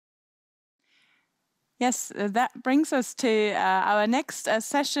Yes, that brings us to our next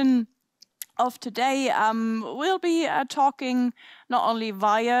session of today. We'll be talking not only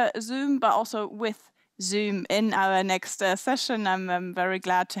via Zoom, but also with Zoom in our next session. I'm very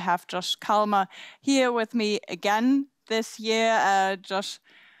glad to have Josh Kallmer here with me again this year. Josh,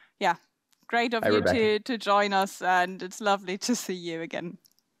 yeah, great of you to join us, and it's lovely to see you again.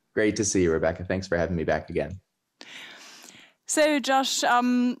 Great to see you, Rebecca. Thanks for having me back again. So, Josh,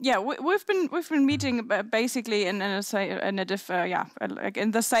 we've been meeting basically in the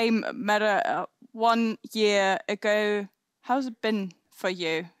same matter 1 year ago. How's it been for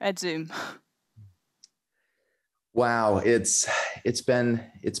you at Zoom? Wow, it's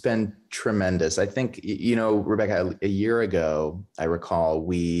been tremendous. I think, Rebecca, a year ago, I recall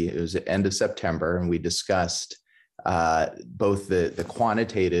it was the end of September, and we discussed both the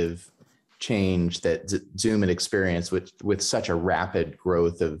quantitative change that Zoom had experienced with such a rapid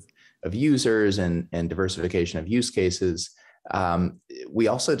growth of users and diversification of use cases. We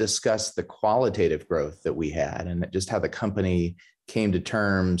also discussed the qualitative growth that we had and just how the company came to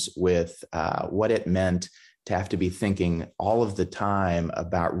terms with what it meant to have to be thinking all of the time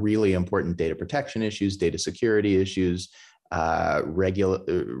about really important data protection issues, data security issues,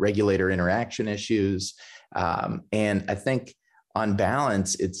 regulator interaction issues. And I think on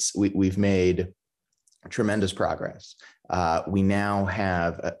balance, we've made tremendous progress. We now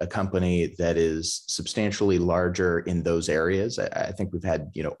have a company that is substantially larger in those areas. I think we've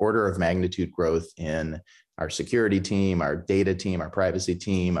had order of magnitude growth in our security team, our data team, our privacy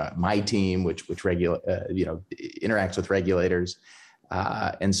team, my team, which interacts with regulators,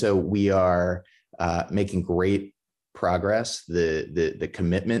 and so we are making great progress. The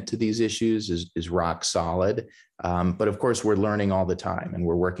commitment to these issues is rock solid. But of course, we're learning all the time, and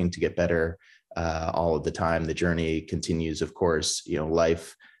we're working to get better all of the time. The journey continues, of course.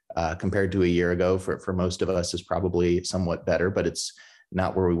 Life compared to a year ago for most of us is probably somewhat better, but it's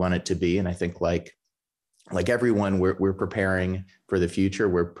not where we want it to be. And I think like everyone, we're preparing for the future.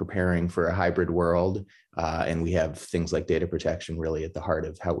 We're preparing for a hybrid world, and we have things like data protection really at the heart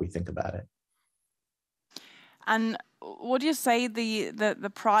of how we think about it. And would you say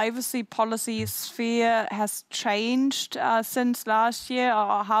the privacy policy sphere has changed since last year,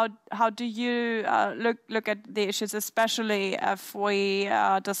 or how do you look at the issues, especially if we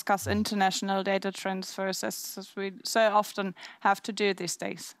discuss international data transfers, as we so often have to do these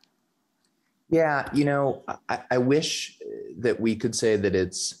days? Yeah, I wish that we could say that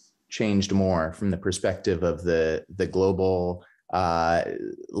it's changed more from the perspective of the global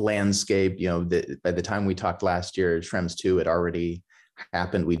landscape. By the time we talked last year, Schrems 2 had already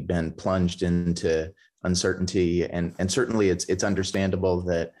happened. We'd been plunged into uncertainty, and certainly it's understandable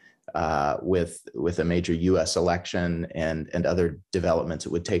that with a major U.S. election and other developments,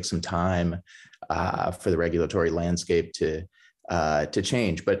 it would take some time for the regulatory landscape to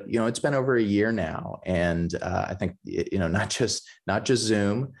change. But it's been over a year now, and I think not just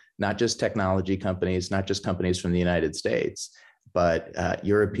Zoom, not just technology companies, not just companies from the United States, but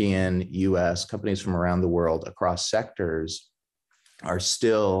European, U.S. companies from around the world across sectors are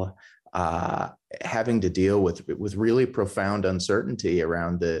still having to deal with really profound uncertainty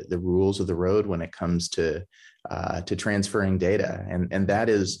around the rules of the road when it comes to transferring data, and that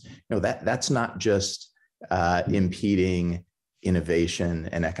is that's not just impeding innovation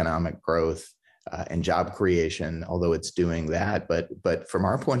and economic growth and job creation, although it's doing that. But from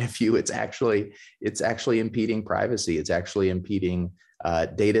our point of view, it's actually impeding privacy. It's actually impeding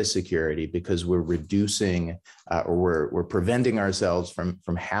data security, because we're reducing or we're preventing ourselves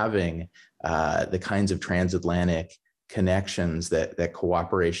from having the kinds of transatlantic connections that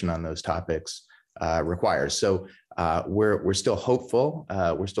cooperation on those topics requires. So we're still hopeful.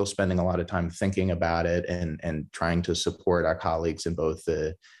 We're still spending a lot of time thinking about it and trying to support our colleagues in both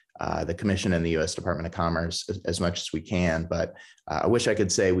the Commission and the U.S. Department of Commerce as much as we can. But I wish I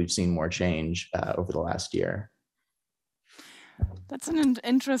could say we've seen more change over the last year. That's an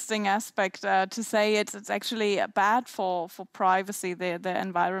interesting aspect to say. It's actually bad for privacy, the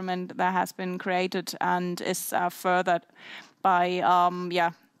environment that has been created and is furthered by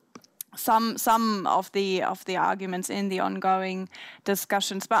some of the arguments in the ongoing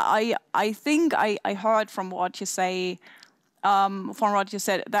discussions. But I think I heard from what you say. From what you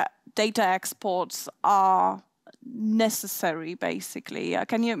said, that data exports are necessary, basically.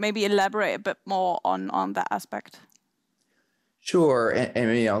 Can you maybe elaborate a bit more on that aspect? Sure.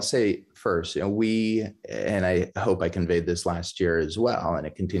 And I'll say first, and I hope I conveyed this last year as well, and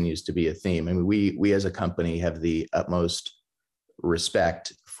it continues to be a theme. I mean, we as a company have the utmost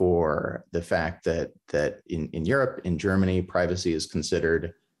respect for the fact that in Europe, in Germany, privacy is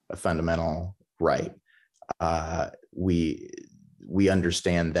considered a fundamental right. we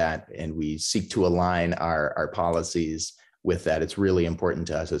understand that, and we seek to align our policies with that. It's really important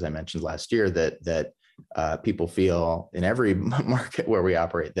to us, as I mentioned last year, that people feel in every market where we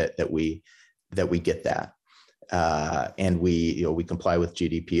operate that we get that, and we comply with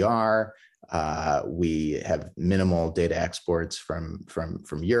GDPR. We have minimal data exports from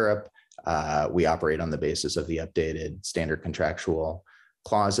Europe. We operate on the basis of the updated standard contractual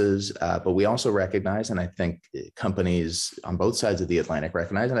clauses, but we also recognize, and I think companies on both sides of the Atlantic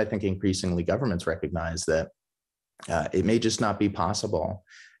recognize, and I think increasingly governments recognize, that it may just not be possible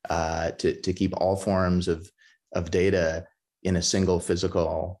to keep all forms of data in a single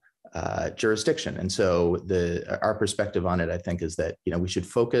physical jurisdiction. And so our perspective on it, I think, is that we should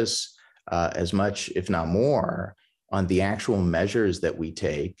focus as much, if not more, on the actual measures that we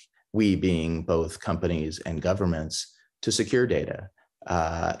take, we being both companies and governments, to secure data,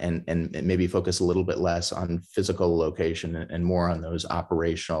 and maybe focus a little bit less on physical location and more on those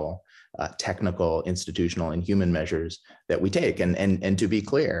operational, technical, institutional, and human measures that we take. And to be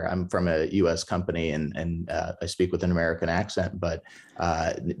clear, I'm from a U.S. company, and I speak with an American accent, but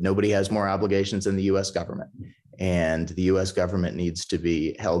nobody has more obligations than the U.S. government. And the U.S. government needs to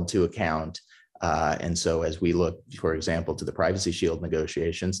be held to account. And so as we look, for example, to the Privacy Shield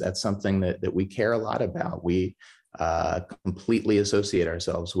negotiations, that's something that we care a lot about. We completely associate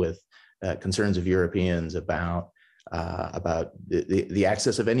ourselves with concerns of Europeans about the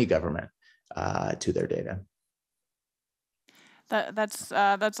access of any government to their data.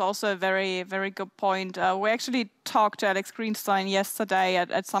 That's also a very, very good point. We actually talked to Alex Greenstein yesterday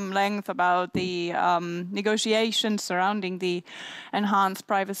at some length about the negotiations surrounding the enhanced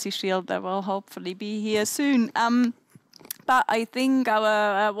Privacy Shield that will hopefully be here soon. But I think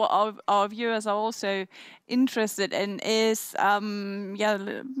what our viewers are also interested in is,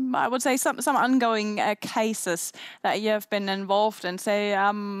 I would say some ongoing cases that you have been involved in. So,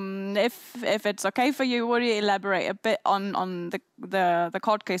 if it's okay for you, would you elaborate a bit on the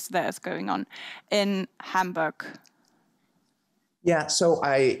court case that is going on in Hamburg? Yeah. So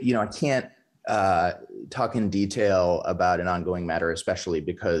I can't talk in detail about an ongoing matter, especially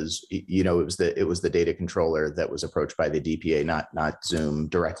because it was the data controller that was approached by the DPA, not Zoom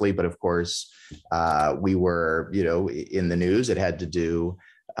directly. But of course, we were in the news. It had to do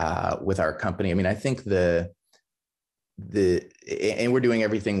with our company. I mean, I think and we're doing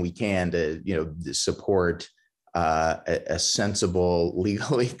everything we can to support a sensible,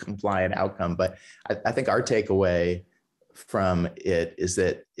 legally compliant outcome. But I think our takeaway from it is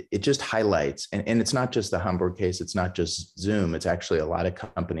that it just highlights, and it's not just the Hamburg case, it's not just Zoom, it's actually a lot of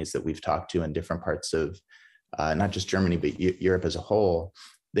companies that we've talked to in different parts of not just Germany, but Europe as a whole.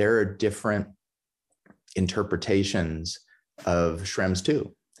 There are different interpretations of Schrems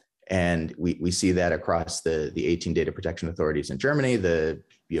II. And we see that across the 18 data protection authorities in Germany, the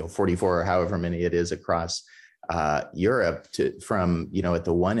 44 or however many it is across Europe, from at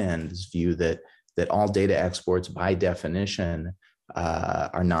the one end, this view that all data exports by definition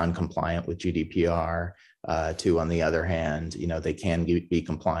are non-compliant with GDPR. On the other hand, they can be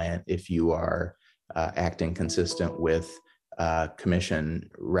compliant if you are acting consistent with Commission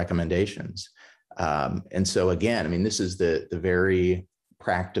recommendations. And so again, I mean, this is the very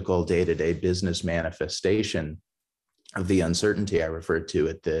practical day-to-day business manifestation of the uncertainty I referred to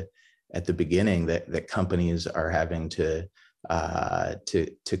at the beginning that companies are having to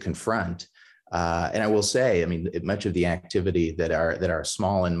confront. And I will say, I mean, much of the activity that our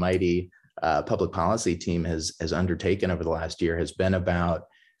small and mighty public policy team has undertaken over the last year has been about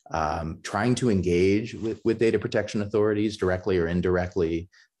trying to engage with data protection authorities directly or indirectly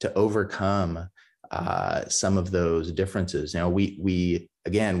to overcome some of those differences. Now, we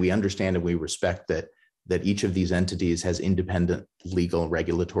understand and we respect that each of these entities has independent legal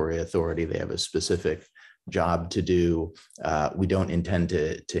regulatory authority. They have a specific job to do. We don't intend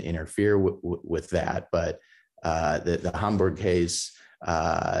to interfere with that, but the Hamburg case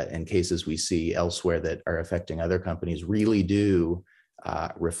and cases we see elsewhere that are affecting other companies really do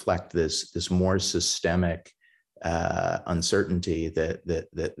reflect this more systemic uncertainty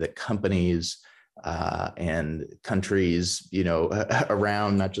that companies and countries,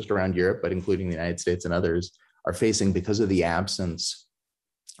 around, not just around Europe, but including the United States and others, are facing because of the absence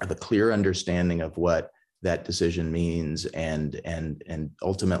of a clear understanding of what that decision means and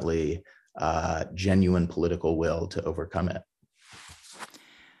ultimately genuine political will to overcome it.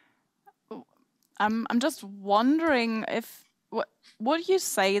 I'm just wondering if would you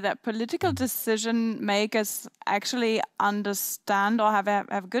say that political decision makers actually understand or have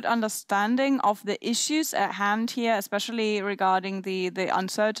a good understanding of the issues at hand here, especially regarding the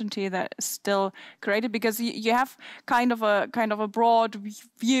uncertainty that is still created? Because you have kind of a broad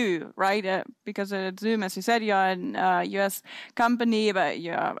view, right? Because at Zoom, as you said, you're a U.S. company, but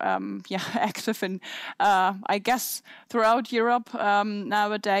you're active in, I guess, throughout Europe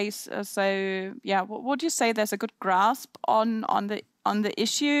nowadays. So yeah, would you say there's a good grasp on the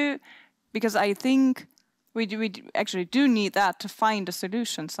issue? Because I think we actually do need that to find a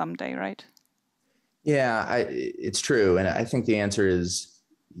solution someday, right? Yeah, it's true, and I think the answer is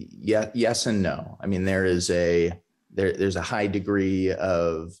yes and no. I mean, there's a high degree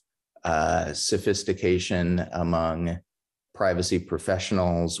of sophistication among privacy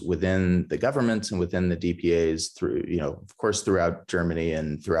professionals within the governments and within the DPAs, through, of course, throughout Germany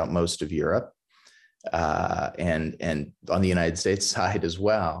and throughout most of Europe. And on the United States side as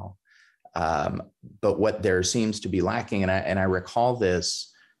well. But what there seems to be lacking, and I recall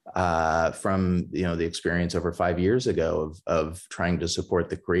this from the experience over 5 years ago of trying to support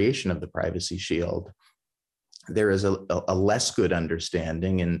the creation of the Privacy Shield, there is a less good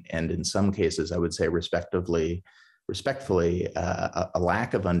understanding, and in some cases, I would say respectfully, a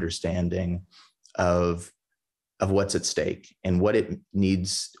lack of understanding of what's at stake and what it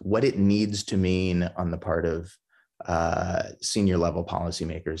needs to mean on the part of senior level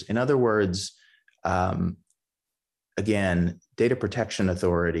policymakers. In other words, again, data protection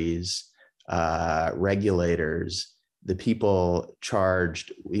authorities, regulators, the people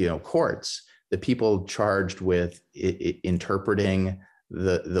charged, courts, the people charged with interpreting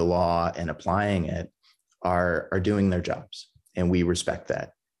the law and applying it are doing their jobs, and we respect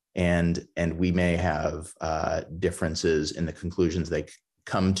that. And we may have differences in the conclusions they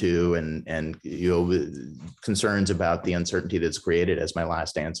come to, and concerns about the uncertainty that's created, as my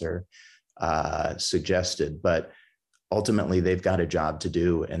last answer suggested. But ultimately, they've got a job to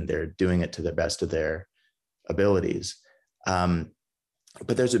do, and they're doing it to the best of their abilities.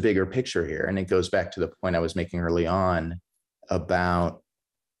 But there's a bigger picture here, and it goes back to the point I was making early on about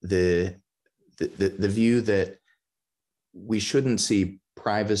the view that we shouldn't see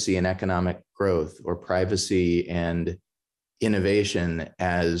privacy and economic growth, or privacy and innovation,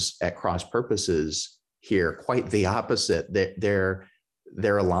 as at cross purposes here. Quite the opposite. They're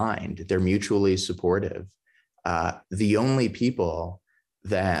aligned. They're mutually supportive. The only people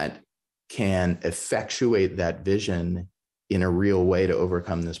that can effectuate that vision in a real way to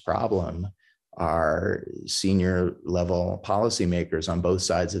overcome this problem are senior level policymakers on both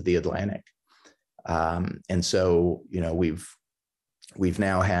sides of the Atlantic. And so, we've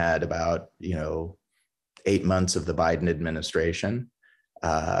now had about 8 months of the Biden administration.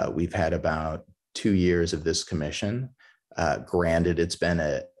 We've had about 2 years of this commission. Granted, it's been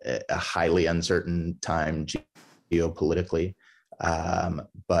a highly uncertain time geopolitically,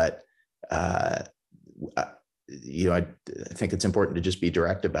 but I think it's important to just be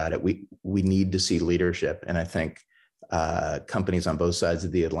direct about it. We need to see leadership, and I think companies on both sides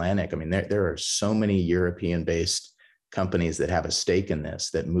of the Atlantic. I mean, there are so many European-based companies that have a stake in this,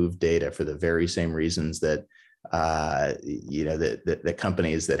 that move data for the very same reasons that that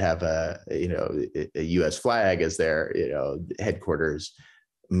companies that have a U.S. flag as their headquarters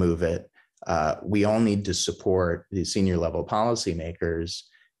move it. We all need to support the senior level policymakers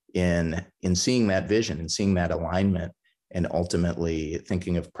in seeing that vision and seeing that alignment, and ultimately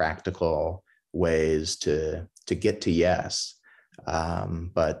thinking of practical ways to get to yes.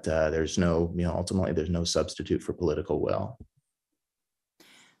 But there's no, ultimately there's no substitute for political will.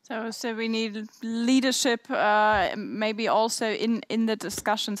 So we need leadership, maybe also in the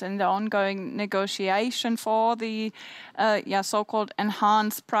discussions, in the ongoing negotiation for the so-called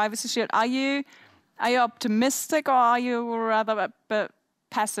enhanced privacy shield. Are you optimistic, or are you rather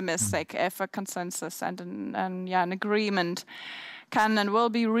pessimistic if a consensus and an agreement can and will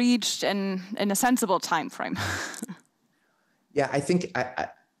be reached in a sensible time frame? Yeah, I think I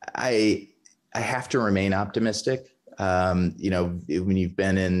have to remain optimistic. When you've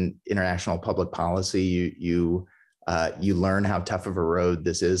been in international public policy, you learn how tough of a road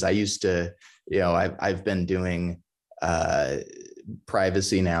this is. I used to, I've been doing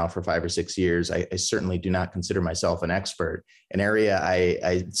privacy now for 5 or 6 years. I certainly do not consider myself an expert. An area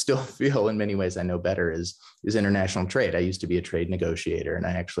I still feel in many ways I know better is international trade. I used to be a trade negotiator, and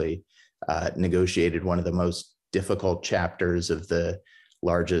I actually negotiated one of the most difficult chapters of the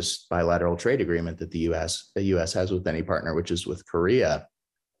largest bilateral trade agreement that the U.S. has with any partner, which is with Korea.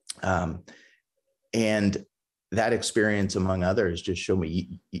 And that experience, among others, just showed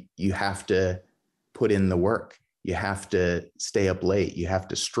me you have to put in the work. you have to stay up late. You have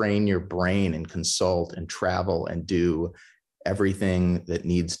to strain your brain and consult and travel and do everything that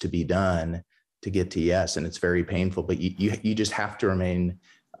needs to be done to get to yes. And it's very painful, but you just have to remain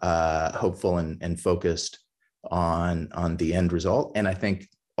hopeful and focused on the end result. And I think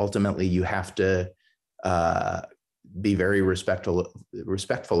ultimately you have to be very respectful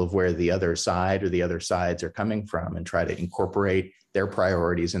of where the other side or the other sides are coming from, and try to incorporate their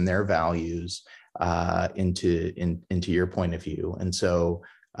priorities and their values into your point of view. And so,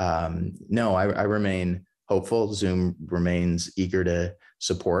 no, I remain hopeful. Zoom remains eager to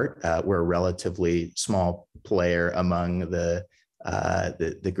support. We're a relatively small player among the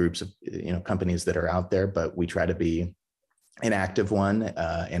groups of companies that are out there, but we try to be an active one,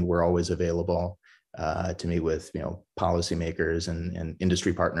 and we're always available to meet with policymakers and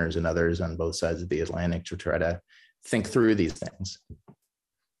industry partners and others on both sides of the Atlantic to try to think through these things.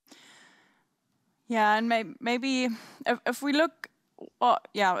 Yeah, and maybe if we look,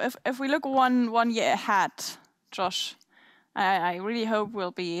 if we look one year ahead, Josh, I really hope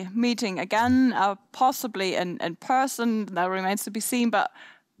we'll be meeting again, possibly in person. That remains to be seen. But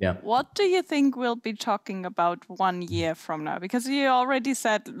yeah, what do you think we'll be talking about 1 year from now? Because you already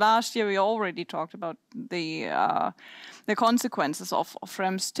said last year we already talked about the consequences of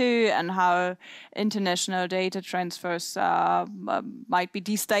Schrems II and how international data transfers might be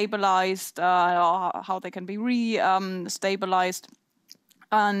destabilized, or how they can be re-stabilized.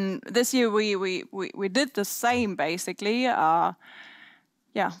 And this year we did the same basically. Yeah,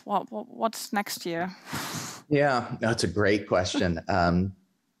 what's next year? Yeah, that's a great question.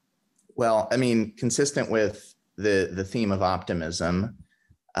 Well, I mean, consistent with the theme of optimism,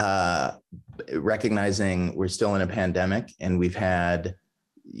 recognizing we're still in a pandemic and we've had,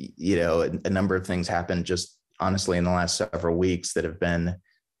 a number of things happen just honestly in the last several weeks that have been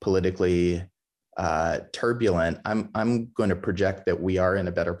politically turbulent. I'm going to project that we are in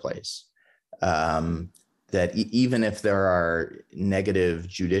a better place. That even if there are negative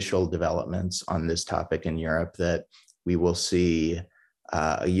judicial developments on this topic in Europe, that we will see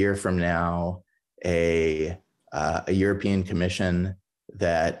a year from now a European Commission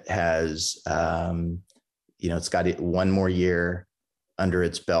that has it's got one more year under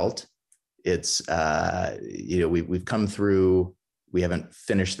its belt. It's we've come through. We haven't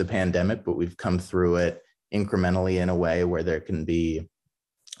finished the pandemic, but we've come through it incrementally in a way where there can be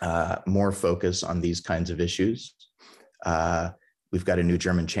more focus on these kinds of issues. We've got a new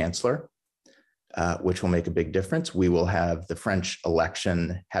German chancellor, which will make a big difference. We will have the French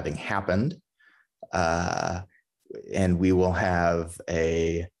election having happened, and we will have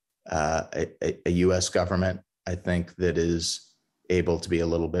a U.S. government, I think, that is able to be a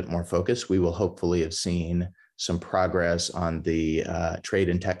little bit more focused. We will hopefully have seen some progress on the Trade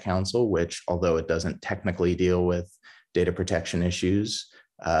and Tech Council, which, although it doesn't technically deal with data protection issues,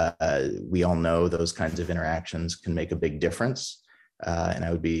 we all know those kinds of interactions can make a big difference. And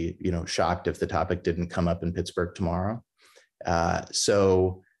I would be, shocked if the topic didn't come up in Pittsburgh tomorrow.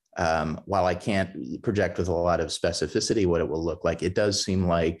 So while I can't project with a lot of specificity what it will look like, it does seem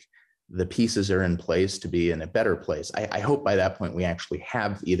like the pieces are in place to be in a better place. I hope by that point we actually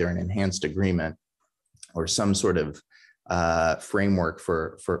have either an enhanced agreement or some sort of framework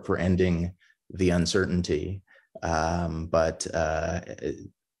for ending the uncertainty. But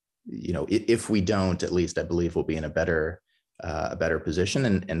if we don't, at least I believe we'll be in a better position,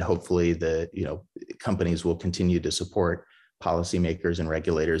 and hopefully the companies will continue to support policymakers and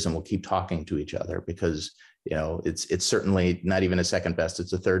regulators, and we'll keep talking to each other, because it's certainly not even a second best,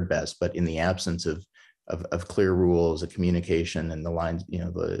 it's a third best. But in the absence of clear rules, of communication, and the lines,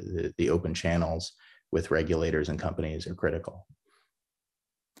 the open channels with regulators and companies are critical.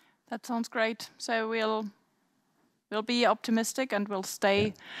 That sounds great. So we'll be optimistic, and we'll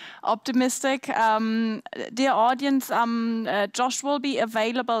stay optimistic. Dear audience, Josh will be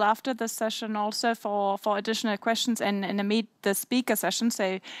available after the session also for additional questions in the Meet the Speaker session.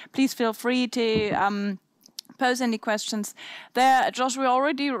 So please feel free to pose any questions there. Josh, we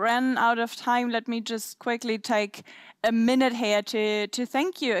already ran out of time. Let me just quickly take a minute here to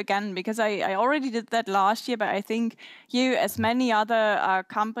thank you again, because I already did that last year, but I think you, as many other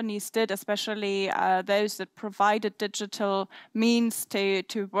companies did, especially those that provided digital means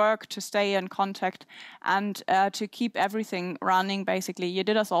to work, to stay in contact, and to keep everything running, basically. You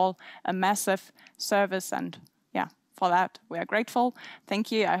did us all a massive service, and for that, we are grateful.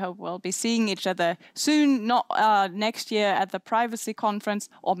 Thank you. I hope we'll be seeing each other soon, not next year at the privacy conference,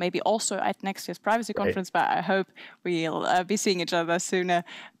 or maybe also at next year's privacy conference, but I hope we'll be seeing each other sooner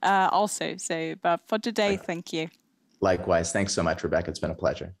also. So, but for today, thank you. Likewise. Thanks so much, Rebecca. It's been a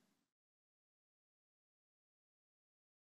pleasure.